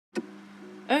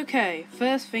Okay,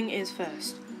 first thing is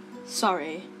first.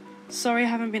 Sorry I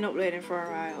haven't been uploading for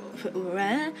a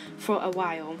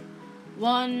while.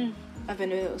 One, I've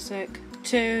been a little sick.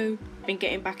 Two, been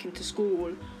getting back into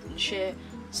school and shit,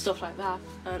 stuff like that.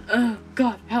 And oh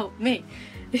God, help me.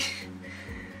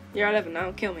 You're 11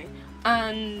 now, kill me.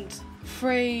 And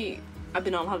three, I've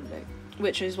been on holiday,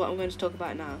 which is what I'm going to talk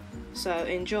about now. So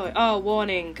enjoy. Oh,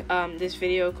 warning, this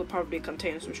video could probably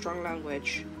contain some strong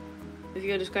language. With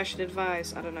your discretion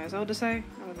advised. I don't know, is that what to say?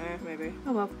 I don't know, maybe.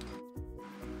 Oh well.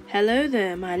 Hello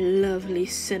there, my lovely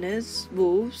sinners,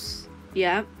 wolves.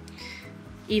 Yeah.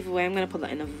 Either way, I'm going to put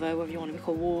that in a vote, whether you want to be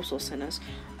called wolves or sinners.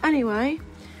 Anyway,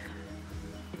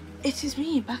 it is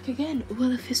me, back again,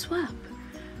 Willifi Swap.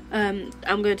 I'm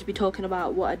going to be talking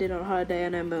about what I did on holiday. I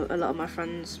know a lot of my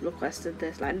friends requested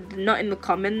this, like, not in the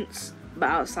comments, but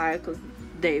outside, because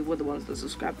they were the ones that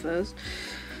subscribed first.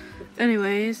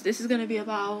 Anyways, this is going to be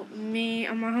about me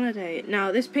on my holiday.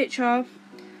 Now, this picture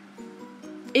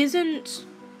isn't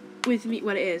with me,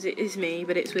 well, it is me,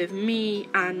 but it's with me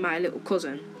and my little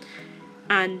cousin.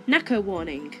 And Neko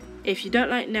warning, if you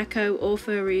don't like Neko or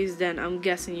furries, then I'm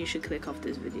guessing you should click off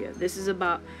this video. This is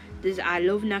about this. I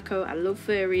love Neko, I love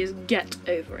furries, get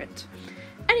over it.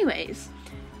 Anyways,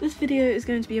 this video is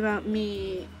going to be about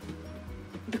me,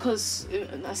 because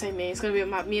I say me, it's going to be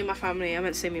about me and my family. I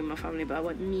meant to say me and my family, but I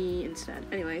want me instead.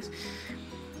 Anyways,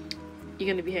 you're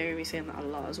going to be hearing me saying that a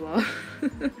lot as well.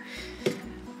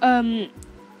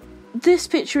 This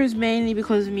picture is mainly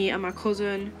because of me and my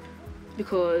cousin,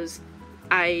 because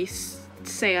I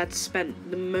say I'd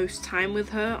spent the most time with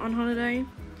her on holiday.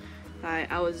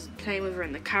 Like, I was playing with her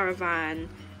in the caravan,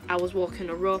 I was walking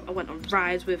her up, I went on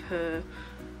rides with her,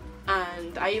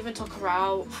 and I even took her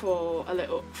out for a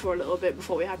little bit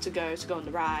before we had to go on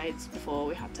the rides, before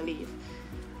we had to leave.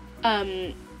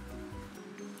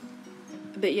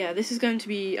 But yeah, this is going to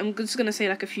be, I'm just going to say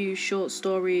like a few short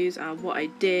stories and what I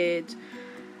did.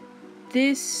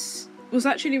 This was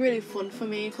actually really fun for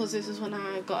me, because this is when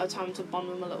I got a time to bond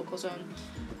with my little cousin.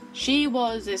 She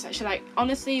was this actually, like,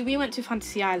 honestly, we went to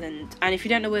Fantasy Island, and if you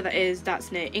don't know where that is, that's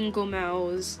near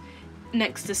Inglemells,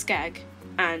 next to Skeg,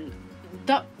 and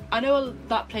that, I know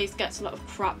that place gets a lot of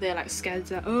crap there, like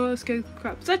Skeg's like, oh, Skeg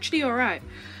crap. It's actually alright.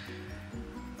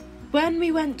 When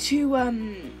we went to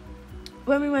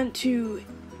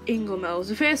Inglemells,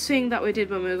 the first thing that we did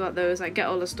when we got there was like get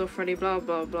all the stuff ready, blah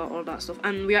blah blah, all that stuff,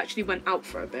 and we actually went out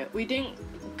for a bit. We didn't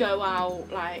go out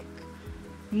like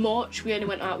much. We only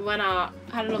went out,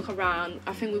 had a look around.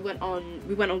 I think we went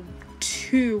on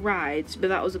 2 rides, but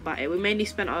that was about it. We mainly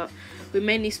spent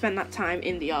that time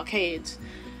in the arcades.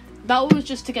 That was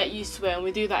just to get used to it, and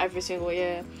we do that every single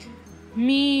year.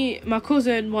 My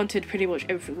cousin wanted pretty much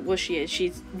everything. Well, she is.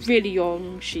 She's really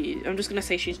young. I'm just gonna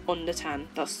say she's under 10.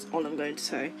 That's all I'm going to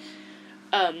say.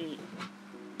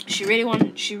 She really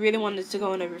wanted to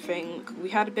go on everything. We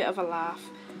had a bit of a laugh.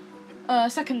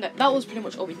 Second day, that was pretty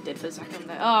much all we did for the second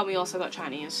day. Oh, we also got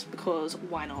Chinese, because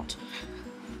why not?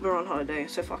 We're on holiday,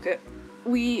 so fuck it.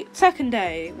 Second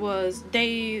day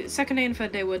and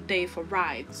third day were day for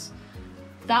rides.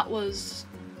 That was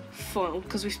fun,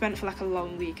 because we spent for like a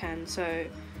long weekend. So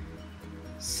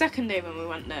second day when we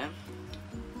went there,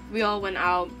 we all went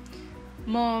out.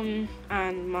 My mum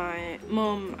and my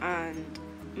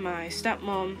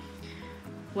stepmom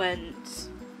went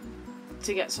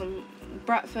to get some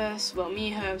breakfast. Well,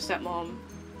 me, her, stepmom,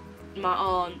 my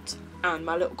aunt and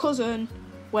my little cousin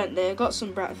went there, got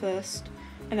some breakfast,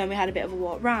 and then we had a bit of a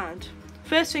walk round.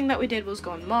 First thing that we did was go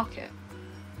on the market.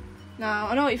 Now,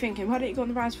 I know what you're thinking, why didn't you go on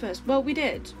the rides first? Well, we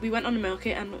did. We went on the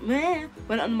market and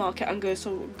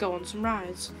go on some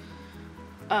rides.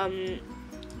 The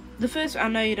first, I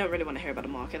know you don't really want to hear about the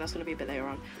market, that's going to be a bit later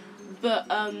on. But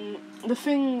the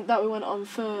thing that we went on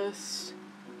first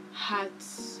had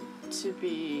to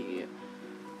be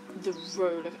the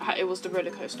roller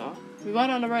coaster. We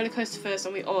went on a roller coaster first,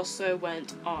 and we also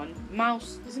went on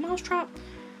Mousetrap?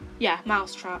 Yeah,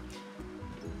 Mousetrap.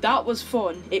 That was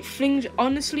fun. It flinged.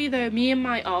 Honestly though, me and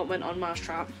my aunt went on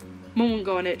Mousetrap. Mum wouldn't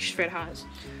go on it, she's afraid of heights.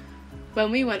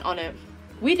 When we went on it,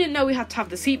 we didn't know we had to have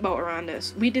the seatbelt around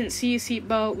us. We didn't see a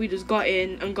seatbelt, we just got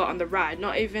in and got on the ride.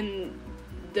 Not even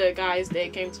the guys there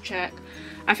came to check.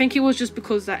 I think it was just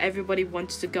because that everybody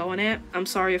wanted to go on it. I'm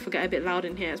sorry if I get a bit loud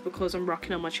in here, it's because I'm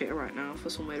rocking on my chair right now for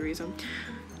some weird reason.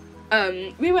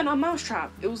 We went on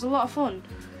Mousetrap. It was a lot of fun.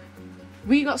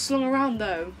 We got slung around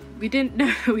though. We didn't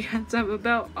know we had to have a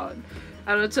belt on.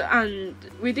 And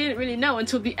we didn't really know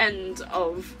until the end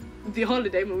of the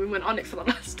holiday when we went on it for the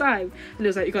last time. And it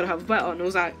was like, you gotta have a belt on. And I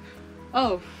was like,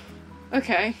 oh,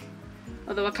 okay.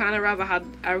 Although I kind of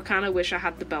wish I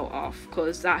had the belt off,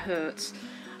 because that hurts.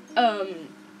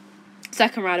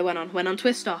 Second ride I went on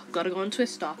Twister. Gotta go on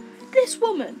Twister. This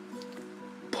woman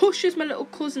pushes my little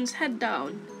cousin's head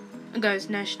down and goes,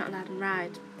 no, she's not allowed to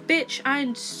ride. Bitch,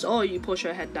 I saw you push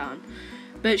her head down.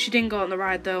 But she didn't go on the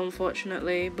ride though,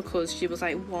 unfortunately, because she was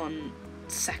like 1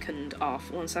 second off,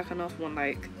 1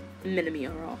 like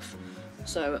millimeter off.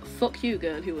 So fuck you,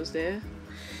 girl who was there.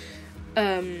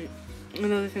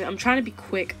 Another thing, I'm trying to be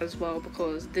quick as well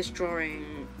because this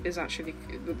drawing is actually,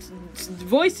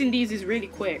 voicing these is really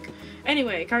quick.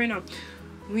 Anyway, carrying on.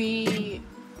 We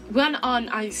went on,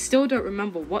 I still don't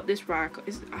remember what this ride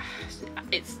is.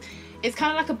 It's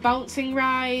kind of like a bouncing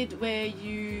ride where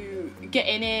you get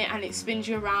in it and it spins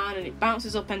you around and it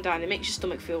bounces up and down. It makes your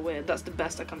stomach feel weird. That's the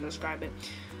best I can describe it.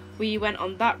 We went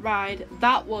on that ride.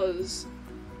 That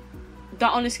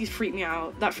honestly freaked me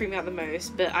out. That freaked me out the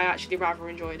most, but I actually rather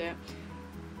enjoyed it.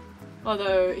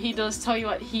 Although he does tell you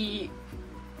what, he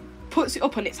puts it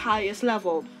up on its highest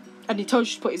level and he tells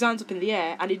you to put his hands up in the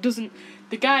air, and he doesn't,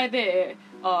 the guy there,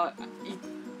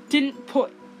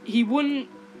 he wouldn't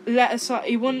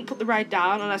put the ride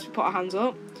down unless we put our hands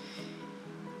up.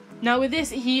 Now with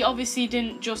this, he obviously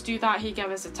didn't just do that, he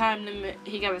gave us a time limit.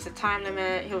 He'll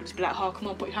just be like, oh, come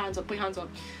on, put your hands up.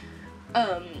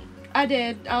 I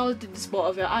did the sport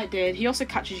of it, I did. He also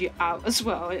catches you out as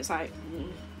well, and it's like,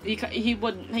 he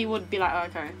would be like, oh,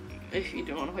 okay, if you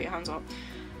don't want to put your hands up.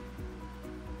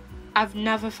 I've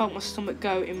never felt my stomach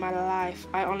go in my life.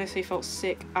 I honestly felt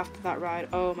sick after that ride.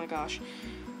 Oh my gosh.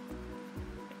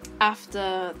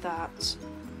 After that,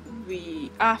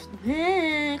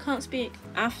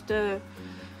 After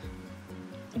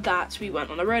that, we went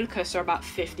on a roller coaster about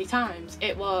 50 times.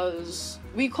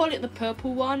 We call it the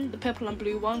purple one, the purple and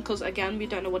blue one, because again, we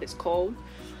don't know what it's called.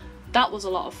 That was a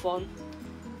lot of fun.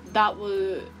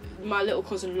 My little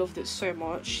cousin loved it so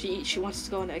much. She wanted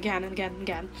to go on it again and again and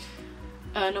again.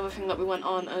 Another thing that we went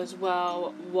on as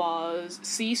well was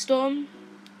Sea Storm.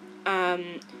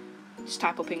 Just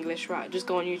type up English ride. Just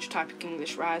go on YouTube, type up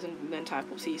English rides, and then type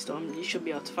up Sea Storm. You should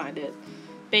be able to find it.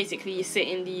 Basically, you sit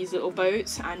in these little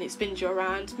boats and it spins you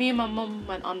around. Me and my mum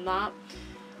went on that.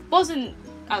 Wasn't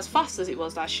as fast as it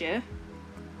was last year.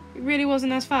 It really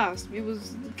wasn't as fast. We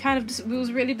was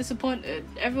really disappointed.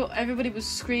 Everybody was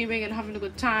screaming and having a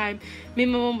good time. Me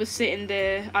and my mum was sitting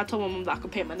there. I told my mum that I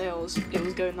could paint my nails. It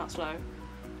was going that slow.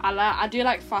 I do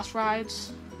like fast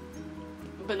rides,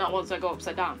 but not ones that go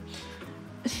upside down.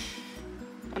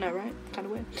 I know, right? Kind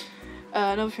of weird.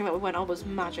 Another thing that we went on was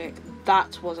Magic.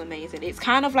 That was amazing. It's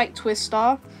kind of like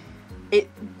Twister.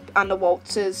 And the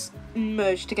waltzers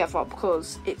merged together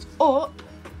because it's up.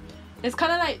 It's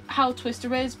kind of like how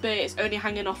Twister is, but it's only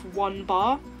hanging off one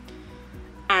bar,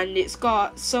 and it's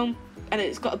got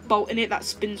a bolt in it that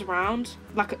spins around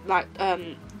like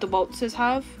the waltzers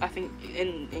have. I think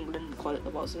in England they call it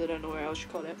the waltzers. I don't know where else you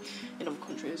call it in other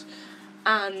countries.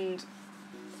 And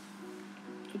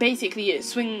basically,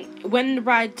 when the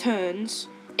ride turns,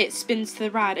 it spins to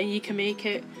the ride, and you can make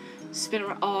it spin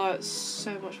around. Oh, it's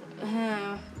so much.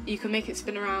 You can make it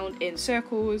spin around in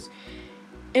circles.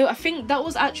 I think that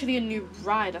was actually a new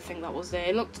ride. I think that was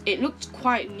there. It looked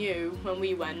quite new when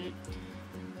we went.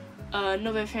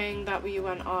 Another thing that we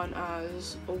went on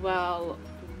as well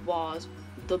was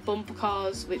the bumper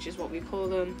cars, which is what we call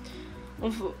them.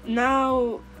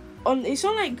 Now, it's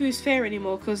not like Goose Fair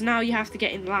anymore, because now you have to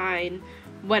get in line.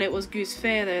 When it was Goose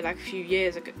Fair though, like a few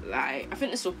years ago, like I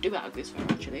think they still do it at Goose Fair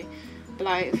actually, but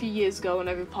like a few years ago on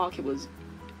every park it was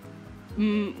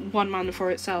one man for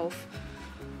itself,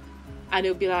 and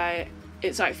it'll be like,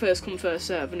 it's like first come first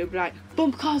serve, and it'll be like,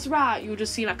 bumper cars right, you'll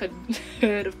just see like a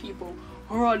herd of people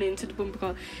run into the bumper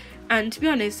car. And to be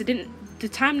honest, the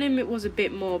time limit was a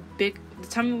bit more big. The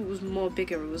time limit was more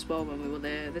bigger as well when we were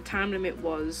there. The time limit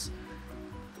was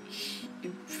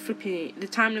the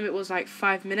time limit was like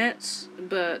 5 minutes,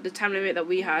 but the time limit that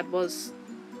we had was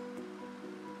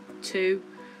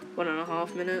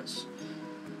 1.5 minutes.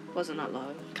 Wasn't that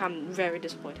long. Very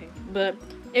disappointing, but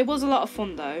it was a lot of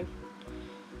fun though.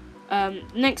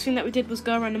 Next thing that we did was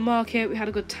go around the market. We had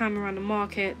a good time around the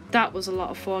market. That was a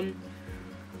lot of fun.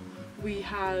 We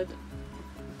had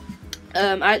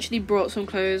I actually brought some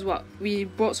clothes. We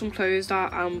brought some clothes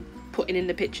that I'm putting in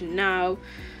the picture now.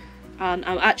 And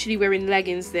I'm actually wearing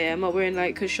leggings there. I'm not wearing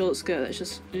like a short skirt. That's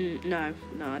just no,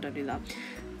 I don't do that.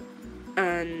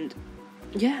 And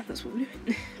yeah, that's what we're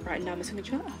doing. Writing down my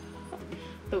signature.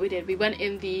 But we did. We went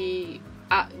in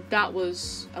that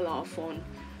was a lot of fun.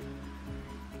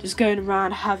 Just going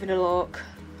around having a look.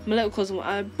 My little cousin,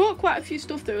 I bought quite a few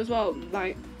stuff there as well,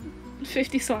 like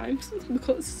 50 slimes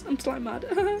because I'm slime mad.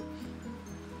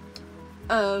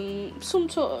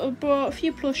 Bought a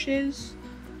few plushes.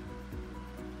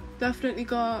 definitely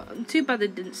got. Too bad they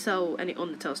didn't sell any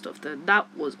Undertale stuff though. That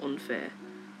was unfair.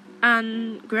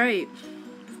 And great,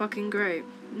 fucking great.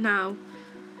 Now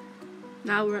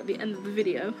we're at the end of the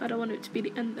video. I don't want it to be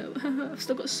the end though. I've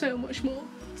still got so much more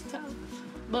to tell,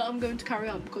 but I'm going to carry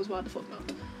on because why the fuck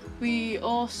not? We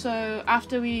also,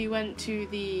 after we went to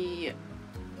the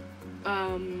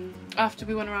after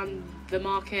we went around the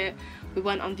market, we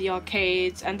went on the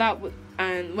arcades, and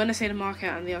and when I say the market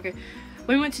and the arcade,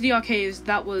 when we went to the arcades,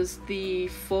 that was the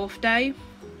 4th day.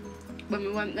 When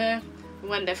we went there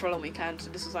for a long weekend, so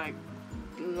this was like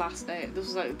last day. This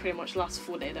was like pretty much last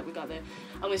full day that we got there,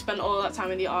 and we spent all that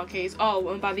time in the arcades. Oh,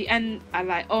 and by the end, and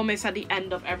like almost at the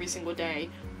end of every single day,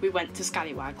 we went to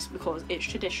Scallywags because it's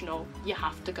traditional. You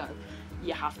have to go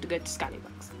to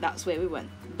Scallywags. That's where we went.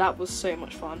 That was so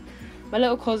much fun. My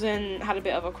little cousin had a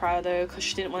bit of a cry though because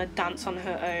she didn't want to dance on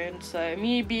her own. So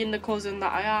me being the cousin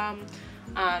that I am,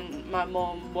 and my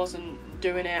mom wasn't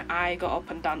doing it, I got up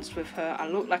and danced with her. I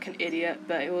looked like an idiot,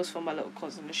 but it was for my little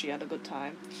cousin and she had a good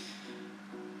time.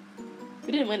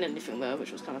 We didn't win anything though,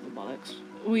 which was kind of a bollocks.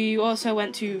 We also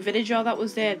went to Villager that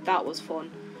was there. That was fun.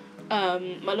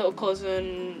 My little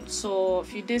cousin saw a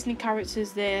few Disney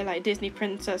characters there, like Disney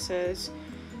princesses.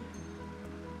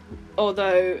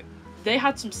 Although they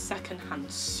had some second-hand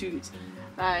suits,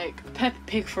 like Peppa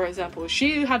Pig, for example.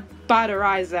 She had badder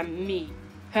eyes than me.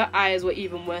 Her eyes were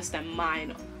even worse than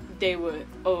mine. They were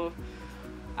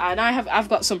and I've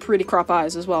got some pretty crap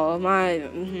eyes as well.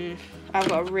 I've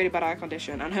got a really bad eye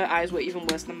condition, and her eyes were even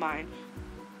worse than mine.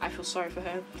 I feel sorry for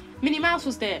her. Minnie Mouse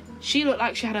was there. She looked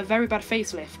like she had a very bad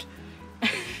facelift.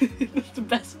 That's the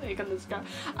best way I can describe.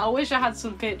 I wish I had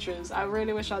some pictures. I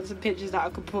really wish I had some pictures that I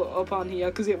could put up on here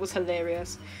because it was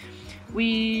hilarious.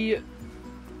 We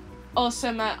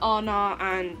also met Anna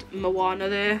and Moana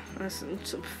there. That's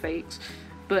some fakes,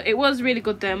 but it was really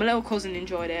good there. My little cousin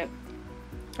enjoyed it.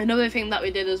 Another thing that we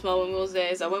did as well when we was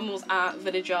there is that when we was at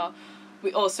Villager,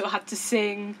 we also had to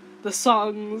sing the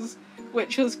songs,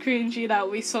 which was cringy.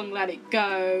 That we sung Let It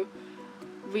Go,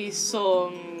 we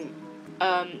sung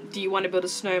Do You Want to Build a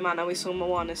Snowman, and we sung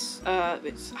Moana's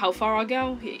it's How Far I'll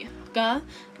Go, How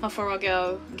Far I'll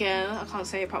Go, I can't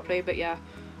say it properly, but yeah,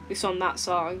 we sung that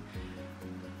song.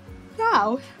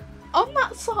 Now, on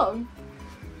that song,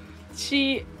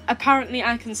 apparently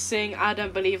I can sing. I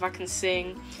don't believe I can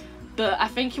sing, but I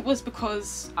think it was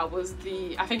because I was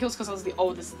the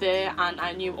oldest there, and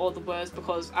I knew all the words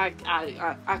because I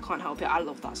can't help it. I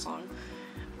love that song.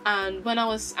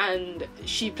 And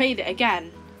she played it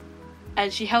again,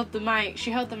 and she held the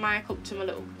mic up to my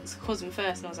little cousin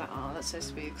first, and I was like, oh, that's so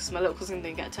sweet, because my little cousin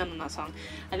didn't get a turn on that song,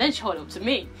 and then she held it up to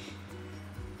me.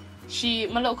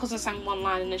 My little cousin sang one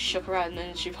line and then she shook her head and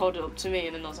then she held it up to me,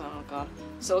 and then I was like, oh god.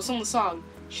 So I sung the song,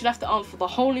 she left it on for the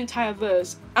whole entire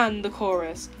verse and the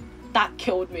chorus. That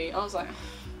killed me. I was like,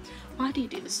 why do you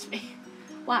do this to me?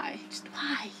 Why? Just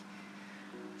why?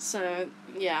 So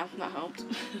yeah, that helped.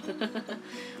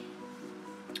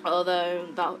 Although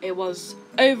it was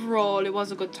a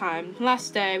good time.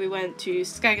 Last day we went to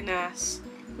Skegness.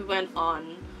 We went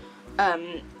on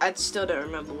I still don't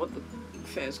remember what the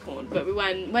fair's called, but we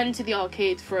went to the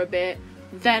arcade for a bit.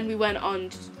 Then we went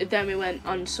on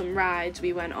some rides.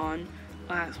 We went on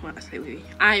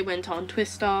I went on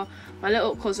Twister. My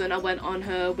little cousin, I went on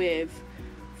her with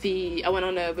the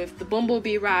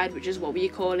Bumblebee ride, which is what we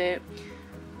call it.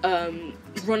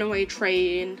 Runaway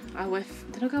train.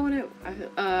 Did I go on it?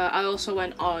 I also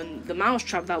went on the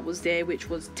Mousetrap that was there, which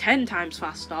was 10 times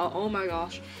faster. Oh my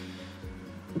gosh.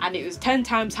 And it was 10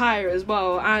 times higher as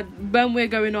well. And when we're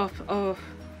going up,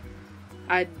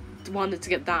 I wanted to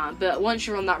get down, but once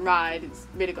you're on that ride, it's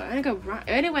really good. I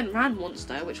only went round once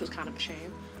though, which was kind of a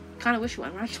shame. Kind of wish we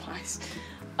went round twice.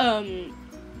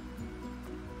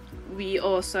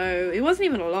 It wasn't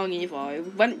even long either.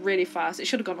 It went really fast. It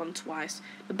should have gone on twice.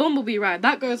 The Bumblebee ride,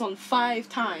 that goes on 5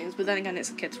 times, but then again,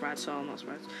 it's a kid's ride, so I'm not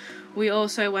surprised. We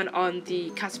also went on the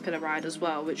Caterpillar ride as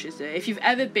well, which is if you've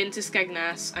ever been to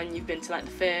Skegness and you've been to like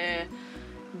the fair,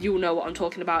 you'll know what I'm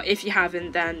talking about. If you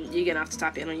haven't, then you're gonna have to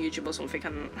type it in on YouTube or something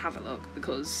and have a look,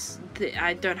 because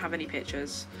I don't have any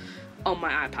pictures on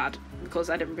my iPad because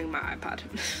I didn't bring my iPad.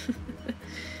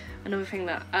 Another thing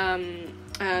that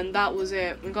and that was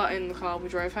it. We got in the car, we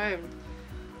drove home.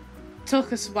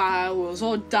 Took us a while. We was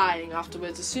all dying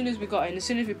afterwards. As soon as we got in, as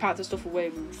soon as we packed the stuff away,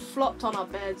 we flopped on our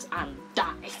beds and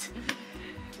died.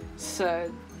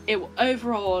 So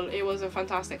overall, it was a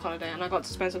fantastic holiday, and I got to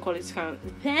spend some quality time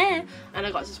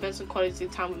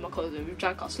with my cousin. We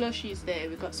drank our slushies there.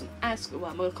 We got some ice cream.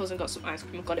 Well, my cousin got some ice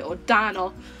cream. We got it all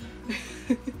down.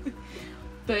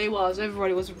 But overall,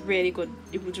 it was really good.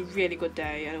 It was a really good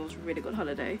day, and it was a really good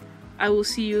holiday. I will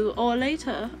see you all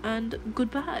later, and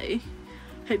goodbye.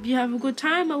 Hope you have a good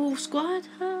time, my wolf squad.